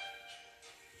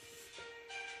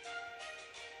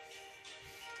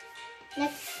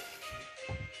 Next,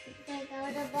 take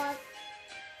out the box.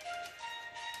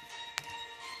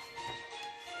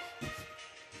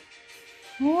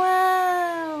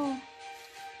 Wow,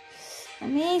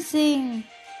 amazing.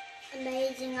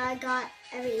 Amazing! I got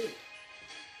every.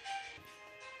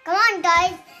 Come on,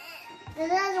 guys.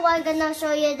 This is what I'm gonna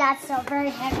show you. That's so very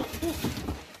heavy.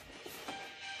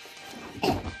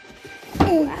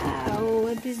 Wow,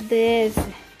 what is this?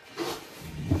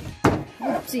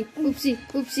 Oopsie, oopsie,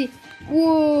 oopsie.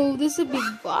 Whoa, this is a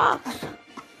big box.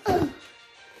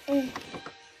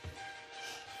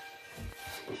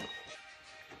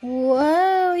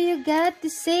 Wow, you got the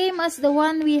same as the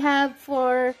one we have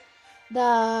for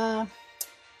the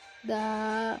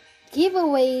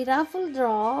giveaway raffle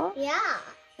draw. Yeah.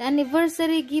 The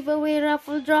anniversary giveaway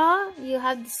raffle draw, you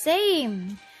have the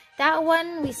same. That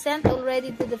one we sent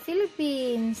already to the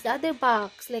Philippines. The other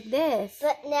box like this.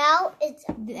 But now it's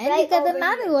And right you got over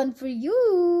another here. one for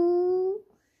you.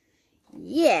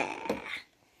 Yeah.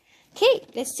 Okay,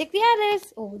 let's check the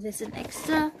others. Oh, there's an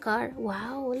extra card.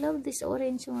 Wow, I love this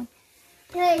orange one.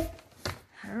 Okay.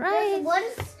 All right. This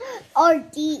one's are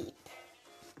deep.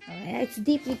 Oh, yeah, it's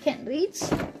deep. You can't reach.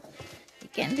 You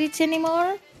can't reach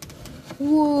anymore.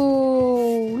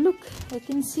 Whoa, look. I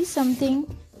can see something.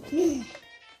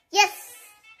 Yes.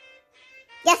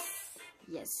 Yes.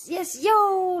 Yes, yes,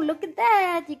 yo, look at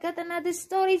that. You got another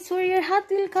storage for your Hot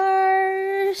Wheel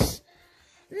cars.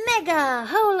 Mega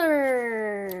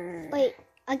Howler. Wait,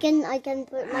 I can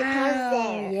put my cars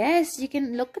there. Yes, you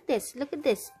can. Look at this. Look at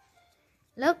this.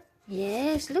 Look.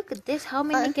 Yes, look at this. How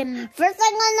many can... First,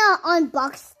 I'm gonna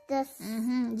unbox this.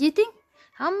 Do you think...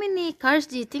 How many cars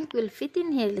do you think will fit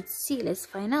in here? Let's see. Let's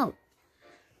find out.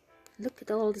 Look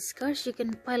at all these cars. You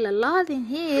can pile a lot in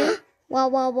here. Wow,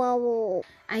 wow, wow, wow.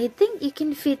 I think you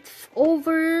can fit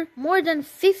over more than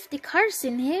 50 cars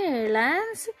in here,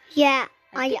 Lance. Yeah,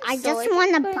 I think I so. just I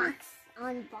want think to by-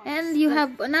 unbox. And you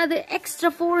have another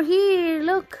extra 4 here.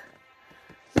 Look.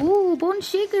 Ooh, Bone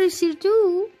Shaker is here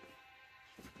too.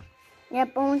 Yeah,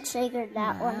 Bone Shaker,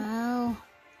 that one. Wow.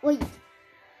 Wait,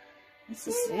 This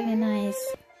is really nice.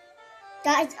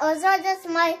 guys, also just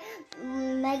my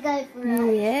Mega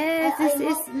Garage. Yes, I this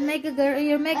is hope-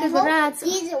 your Mega I hope Garage.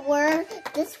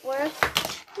 this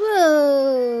works.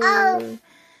 Whoa. Oh.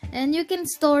 And you can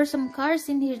store some cars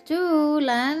in here too,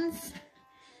 Lance.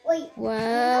 Wait.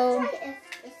 Wow. let's try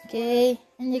this. Okay,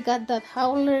 and you got that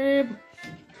howler,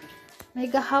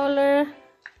 Mega Howler.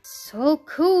 So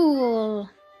cool.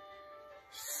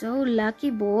 So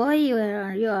lucky boy you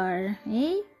are,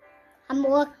 eh? I'm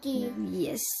lucky.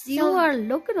 Yes, you So- are.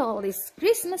 Look at all these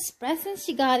Christmas presents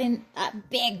you got in that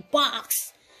big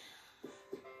box.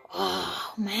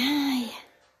 Oh my.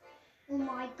 Oh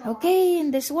my god. Okay,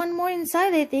 and there's one more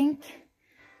inside, I think.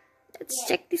 Let's Yeah.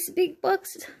 check this big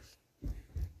box.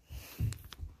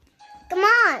 Come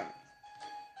on.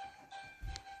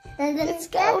 Let's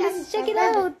go. Let's check it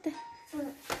out.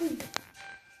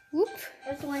 Whoop.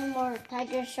 There's one more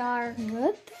tiger shark.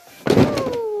 What?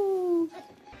 Ooh.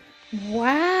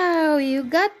 Wow, you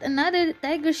got another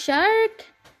tiger shark.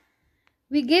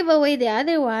 We gave away the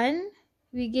other one.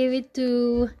 We gave it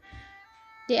to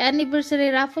the anniversary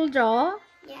raffle draw,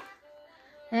 Yeah.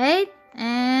 right?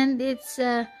 And it's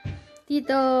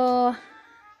Tito.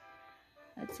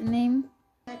 What's the name?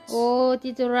 Oh,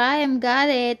 Tito Ryan got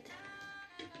it.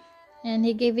 And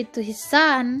he gave it to his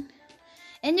son.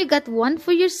 And you got one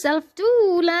for yourself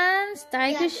too, Lance.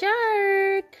 Tiger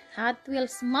Shark. Hot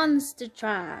Wheels monster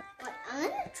truck. But I'm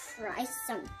gonna try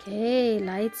some. Okay,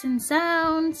 lights and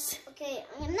sounds. Okay,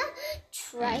 I'm gonna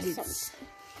try And some.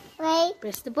 Wait.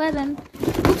 Press the button.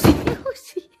 Oopsie,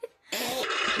 oopsie.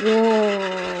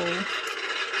 Whoa.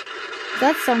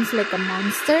 That sounds like a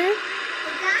monster.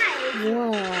 Guys.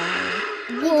 Whoa.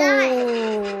 Hey Whoa.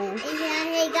 guys.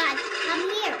 Hey guys, come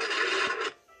here.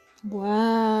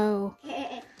 Wow.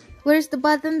 Where's the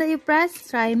button that you press?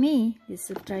 Try me.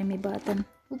 This is the try me button.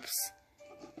 Oops.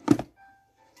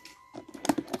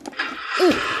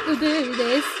 Oh, there it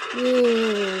is.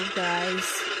 Ooh, guys.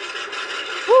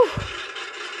 Whew.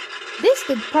 This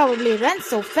could probably run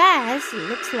so fast, it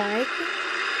looks like.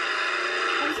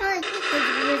 I'm trying to keep this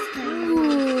whiskey. Ooh.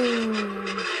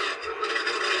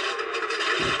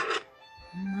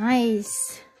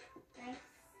 Nice.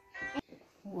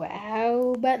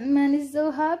 Wow, Batman is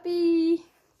so happy.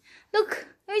 Look,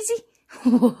 let me see.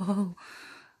 Whoa.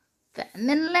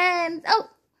 Batman lands. Oh,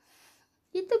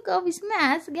 he took off his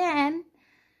mask again.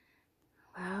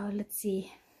 Wow, let's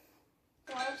see.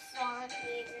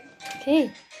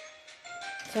 Okay,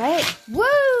 try it.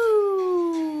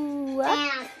 Whoa!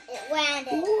 Bam! It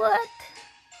landed. What?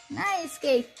 Nice.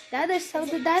 Okay, the others. How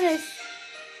the others?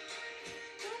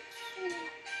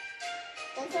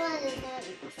 This one is not.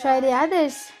 Try the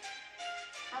others.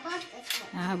 How about this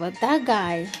one? How about that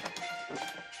guy?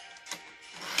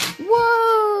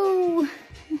 Whoa!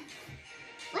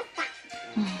 What the?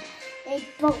 They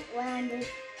both landed.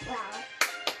 Wow.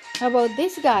 How about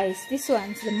these guys? These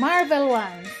ones, the Marvel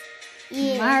ones.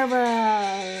 Yeah.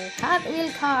 Marvel Hot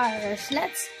Wheel cars.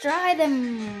 Let's try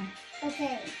them.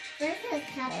 Okay. First let's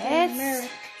have Let's America.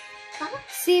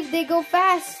 see if they go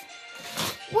fast.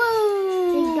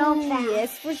 Whoa! They go fast.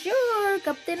 Yes, for sure.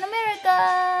 Captain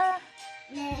America.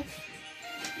 Next.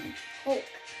 Hulk.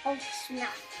 Hulk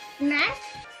smash. Smash.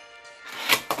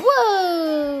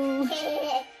 Whoa!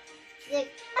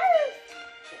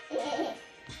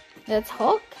 That's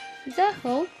Hulk. Is that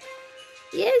Hulk?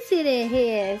 Yes, it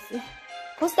is.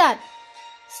 Who's that?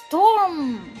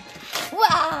 Storm.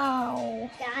 Wow.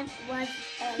 That was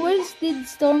Where did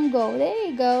Storm go? There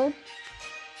you go.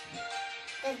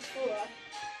 cool.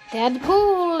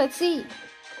 Deadpool. Let's see.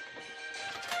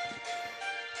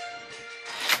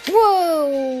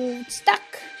 Whoa! Stuck.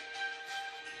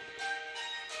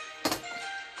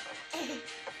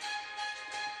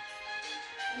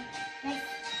 Next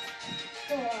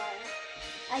door.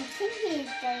 I think he's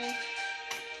going.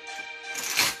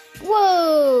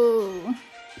 Whoa!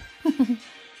 How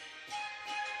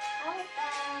about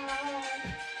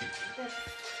this?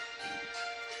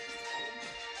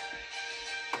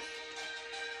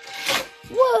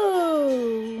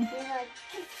 Whoa!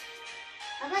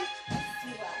 How about this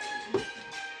one?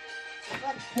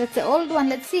 That's the old one.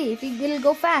 Let's see if it will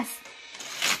go fast.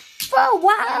 Oh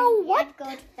wow! What? It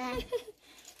goes fast.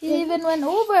 He even went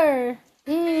over.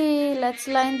 Hey, let's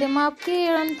line them up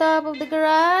here on top of the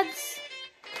garage.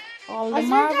 All the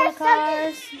Marvel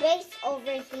cars. Space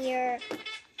over here.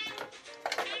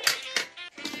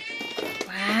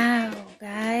 Wow,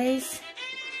 guys.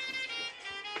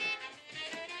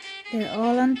 They're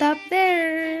all on top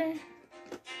there.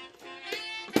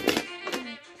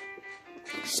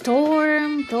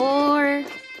 Storm, Thor,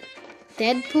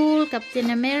 Deadpool, Captain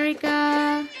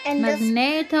America, And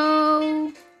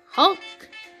Magneto, Hulk.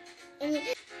 And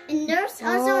there's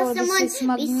also Oh, someone this is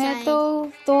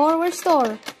Magneto. Thor, where's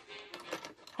Thor?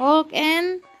 Hulk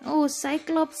and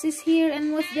Cyclops is here.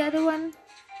 And what's the other one?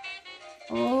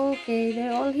 Okay,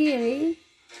 they're all here, eh?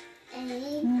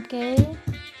 beside. Okay.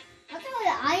 That's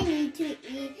what I need to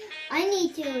eat. I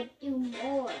need to do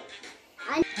more.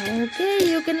 Okay,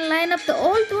 you can line up the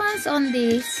old ones on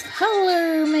this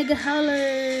hauler, mega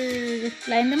hauler.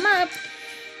 Line them up.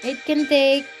 It can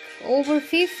take over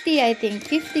 50, I think.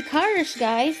 50 cars,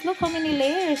 guys. Look how many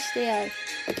layers there are.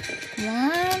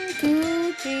 1,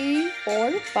 2, 3,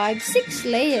 4, 5, 6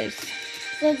 layers.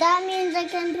 So that means I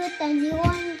can put the new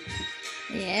one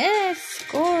Yes, of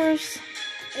course.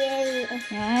 in.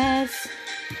 Yes.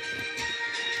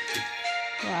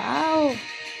 Wow.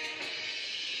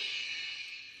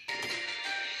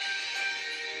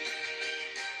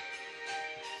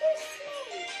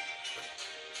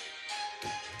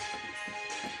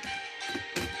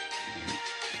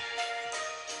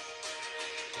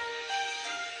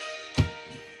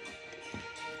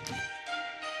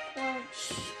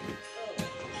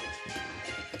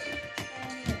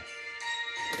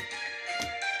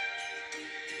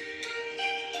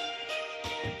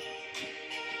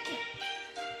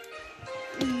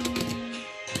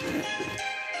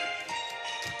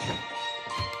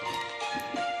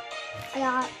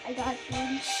 I got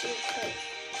one secret.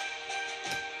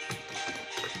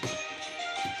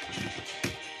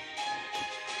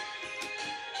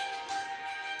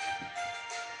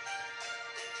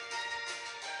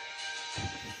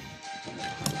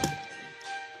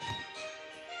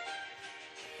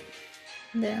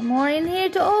 There are more in here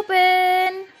to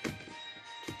open.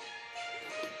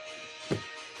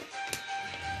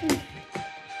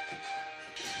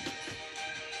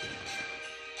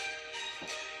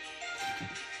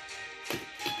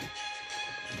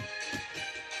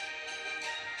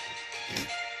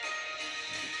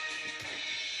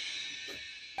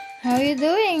 How are you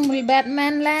doing? Will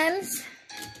Batman Lance?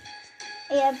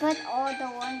 Yeah, put all the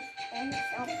ones in. So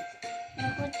I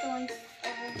put the ones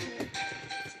over here.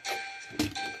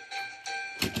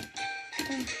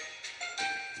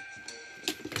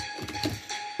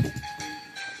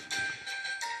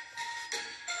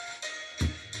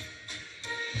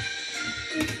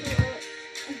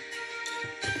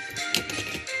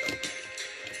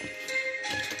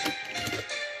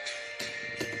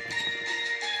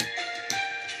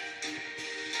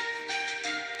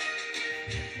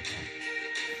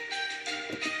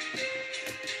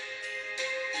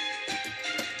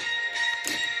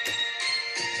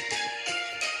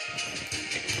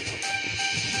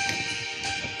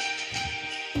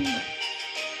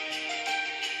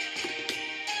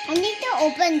 I need to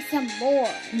open some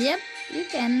more. Yep, you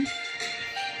can.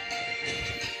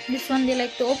 This one they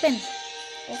like to open.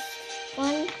 This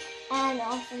one and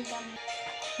also some.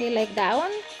 You like that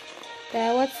one?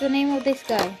 What's the name of this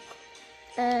guy?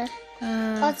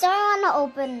 Also, I want to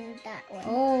open that one.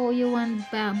 Oh, you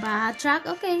want Baja truck?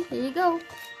 Okay, here you go.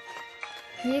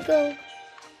 Here you go.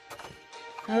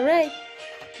 Alright,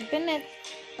 open it.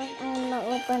 I want to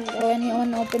open this. Oh, and you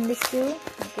want to open this too?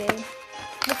 Okay.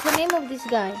 What's the name of this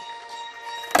guy?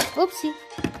 Oopsie.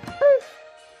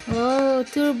 Oh,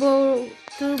 Turbo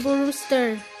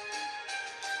Rooster.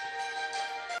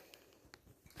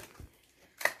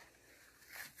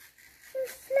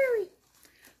 Snowy.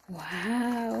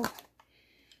 Wow.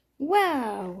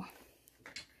 Wow.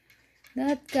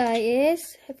 That guy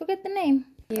is, I forgot the name.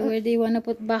 Okay, where do you want to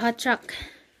put Baja truck?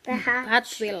 Hot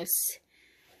Wheels.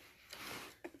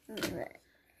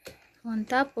 On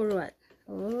top or what?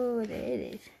 Oh, there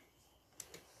it is.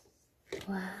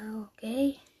 Wow,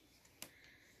 okay.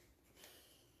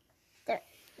 There,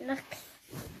 look.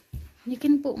 You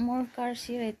can put more cars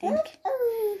here, I think.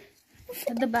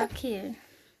 At the back here.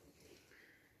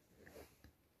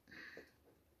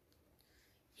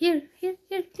 Here.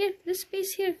 The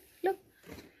space here. Look.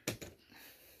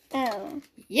 Oh.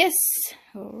 Yes.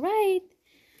 Alright.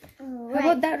 How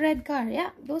about that red car? Yeah,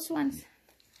 those ones.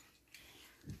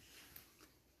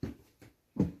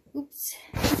 Oops.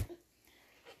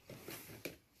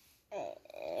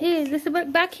 Here, this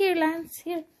back here, Lance.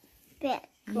 Here. Back.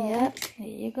 Yep, there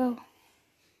you go.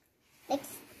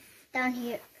 It's down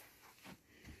here.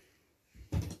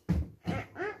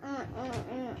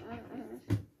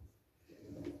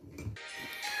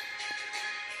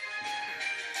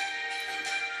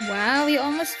 Wow, we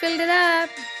almost filled it up.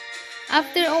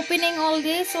 After opening all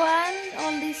this one,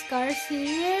 all these cars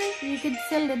here, you could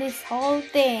fill this whole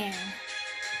thing.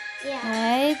 Yeah.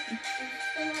 Right? I'm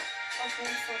just gonna open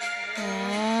some more.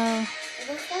 Wow. I'm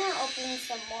just gonna open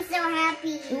some more. I'm so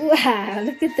happy. Wow,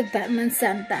 look at the Batman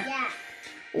Santa. Yeah.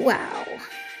 Wow.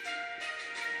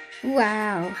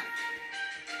 Wow.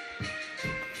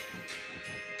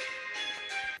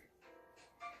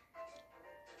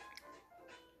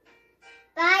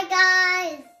 Bye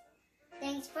guys.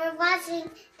 Thanks for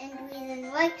watching, and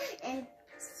please like and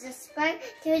subscribe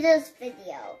to this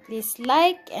video. Please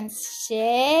like and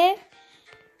share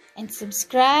and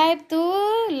subscribe to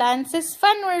Lance's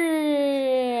Fun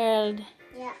World.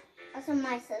 Yeah. Also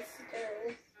my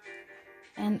sisters.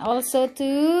 And also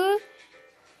to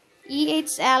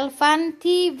EHL Fun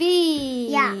TV.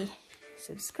 Yeah.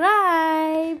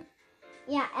 Subscribe.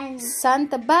 Yeah, and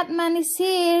Santa Batman is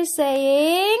here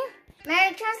saying,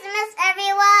 Merry Christmas,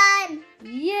 everyone!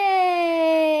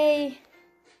 yay!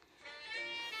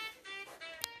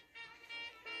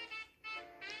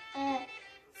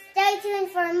 Stay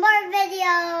tuned for more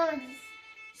videos.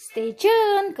 Stay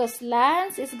tuned because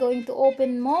Lance is going to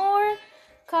open more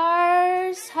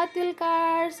cars, Hot Wheel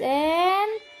cars,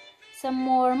 and some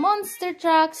more monster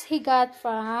trucks he got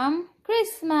from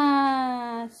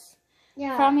Christmas.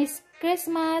 Yeah. From his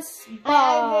Christmas I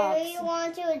box. really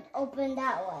want to open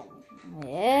that one.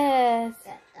 Yes.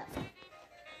 That one.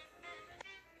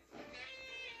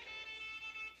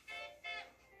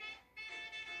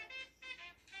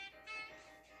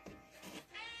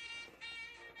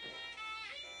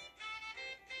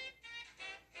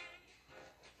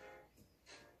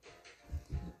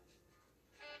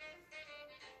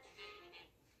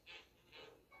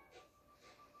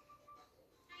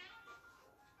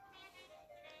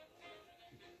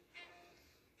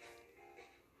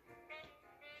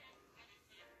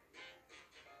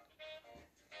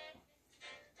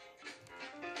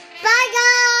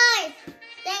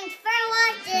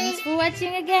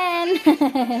 watching again.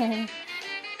 Alright.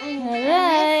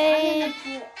 I'm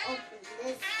gonna open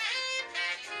this.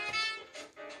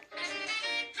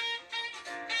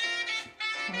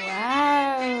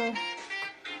 Wow.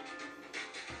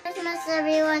 Christmas,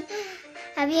 everyone.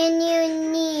 Happy New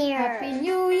Year. Happy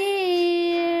New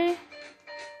Year.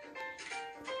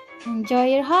 Enjoy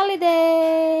your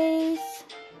holidays.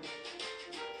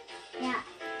 Yeah.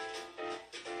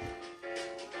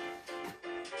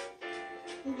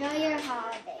 Enjoy your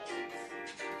holidays.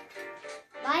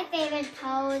 My favorite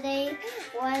holiday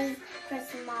was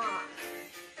Christmas.